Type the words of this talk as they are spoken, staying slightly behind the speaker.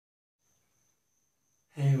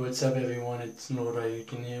Hey, what's up everyone? It's Toro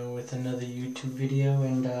here with another YouTube video,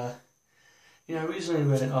 and I recently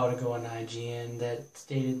read an article on IGN that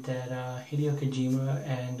stated that Hideo Kojima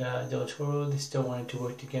and Del Toro, they still wanted to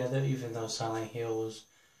work together even though Silent Hills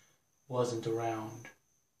wasn't around.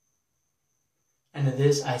 And to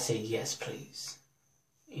this I say yes please.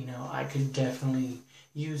 I could definitely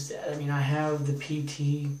use that. I have the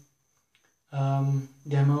PT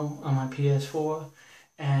demo on my PS4,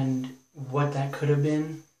 and what that could have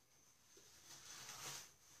been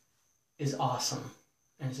is awesome,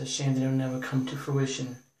 and it's a shame that it'll never come to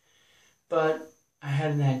fruition. But I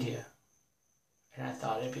had an idea, and I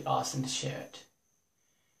thought it'd be awesome to share it.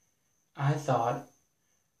 I thought,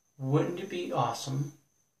 wouldn't it be awesome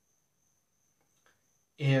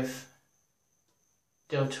if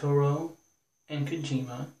Del Toro and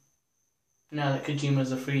Kojima, now that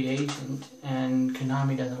Kojima's a free agent and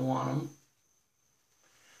Konami doesn't want him,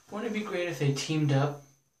 wouldn't it be great if they teamed up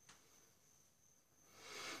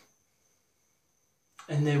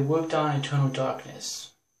and they worked on Eternal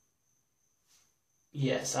Darkness?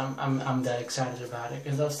 Yes, I'm that excited about it,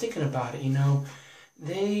 because I was thinking about it.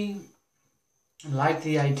 They liked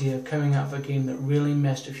the idea of coming out with a game that really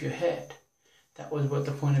messed with your head. That was what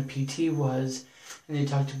the point of PT was, and they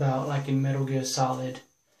talked about, like in Metal Gear Solid,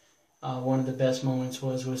 one of the best moments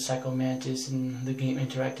was with Psycho Mantis and the game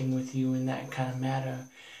interacting with you in that kind of matter.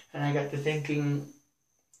 And I got to thinking,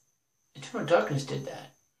 Eternal Darkness did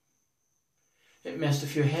that. It messed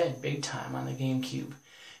with your head big time on the GameCube.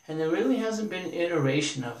 And there really hasn't been an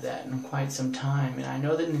iteration of that in quite some time. And I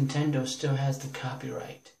know that Nintendo still has the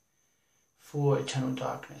copyright for Eternal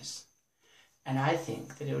Darkness. And I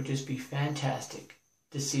think that it would just be fantastic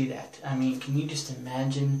to see that. Can you just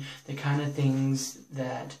imagine the kind of things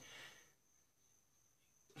that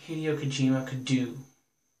Hideo Kojima could do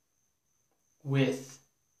with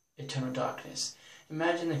Eternal Darkness?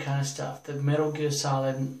 Imagine the kind of stuff, the Metal Gear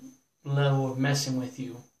Solid level of messing with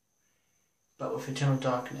you, but with Eternal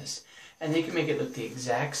Darkness. And they can make it look the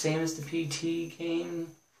exact same as the PT game,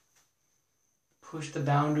 push the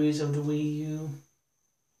boundaries of the Wii U,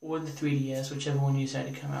 or the 3DS, whichever one you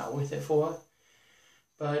decide to come out with it for.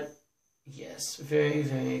 But yes, very,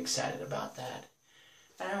 very excited about that.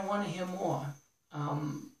 And I want to hear more.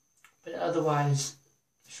 But otherwise,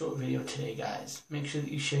 short video today, guys. Make sure that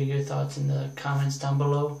you share your thoughts in the comments down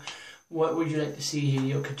below. What would you like to see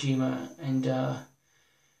Hideo Kojima and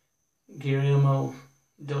Guillermo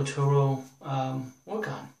del Toro work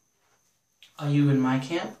on? Are you in my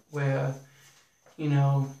camp where,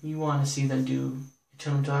 you want to see them do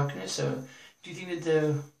Eternal Darkness? Or do you think that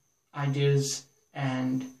the ideas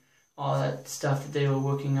and all that stuff that they were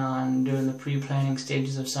working on during the pre-planning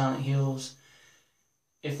stages of Silent Hills,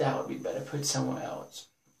 if that would be better put somewhere else?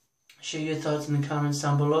 Share your thoughts in the comments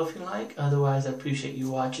down below if you like. Otherwise, I appreciate you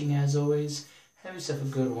watching as always. Have yourself a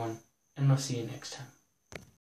good one, and I'll see you next time.